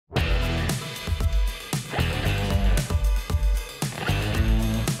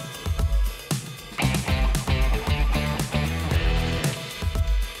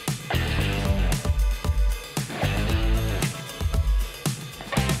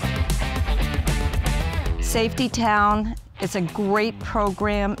Safety Town is a great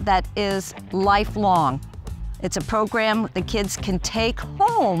program that is lifelong. It's a program the kids can take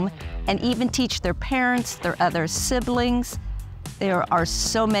home and even teach their parents, their other siblings. There are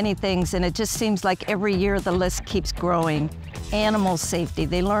so many things, and it just seems like every year the list keeps growing. Animal safety,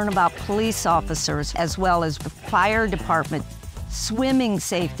 they learn about police officers as well as the fire department, swimming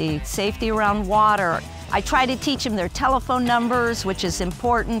safety, safety around water. I try to teach them their telephone numbers, which is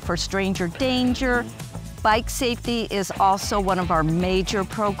important for stranger danger. Bike safety is also one of our major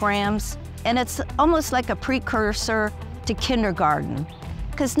programs, and it's almost like a precursor to kindergarten.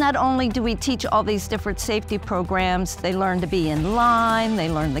 Because not only do we teach all these different safety programs, they learn to be in line, they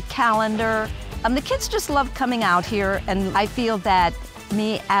learn the calendar. The kids just love coming out here, and I feel that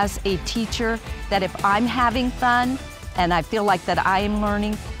me as a teacher, that if I'm having fun, and I feel like that I am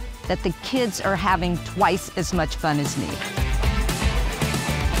learning, that the kids are having twice as much fun as me.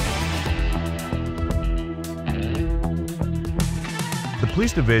 The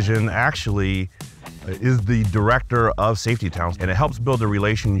police division actually is the director of Safety Town, and it helps build a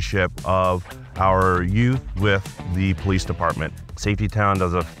relationship of our youth with the police department. Safety Town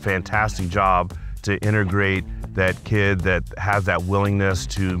does a fantastic job to integrate that kid that has that willingness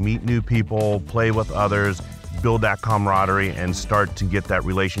to meet new people, play with others, build that camaraderie, and start to get that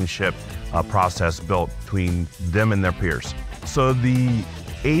relationship process built between them and their peers. So the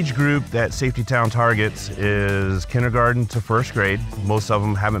age group that Safety Town targets is kindergarten to first grade. Most of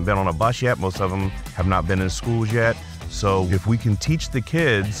them haven't been on a bus yet. Most of them have not been in schools yet. So if we can teach the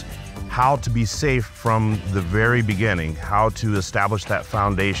kids how to be safe from the very beginning, how to establish that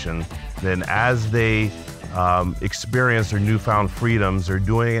foundation, then as they experience their newfound freedoms, they're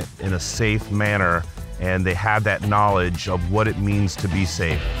doing it in a safe manner, and they have that knowledge of what it means to be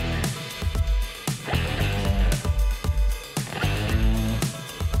safe.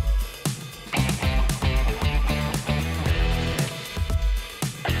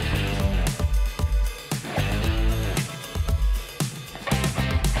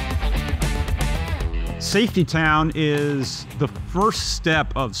 Safety Town is the first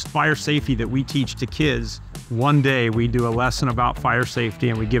step of fire safety that we teach to kids. One day we do a lesson about fire safety,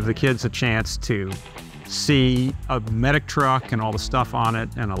 and we give the kids a chance to see a medic truck and all the stuff on it,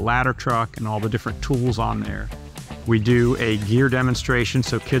 and a ladder truck and all the different tools on there. We do a gear demonstration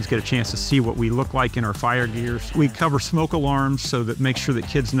so kids get a chance to see what we look like in our fire gears. We cover smoke alarms so that make sure that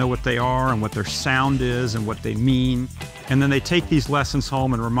kids know what they are and what their sound is and what they mean. And then they take these lessons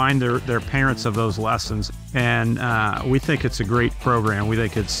home and remind their parents of those lessons. And we think it's a great program. We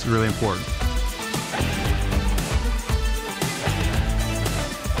think it's really important.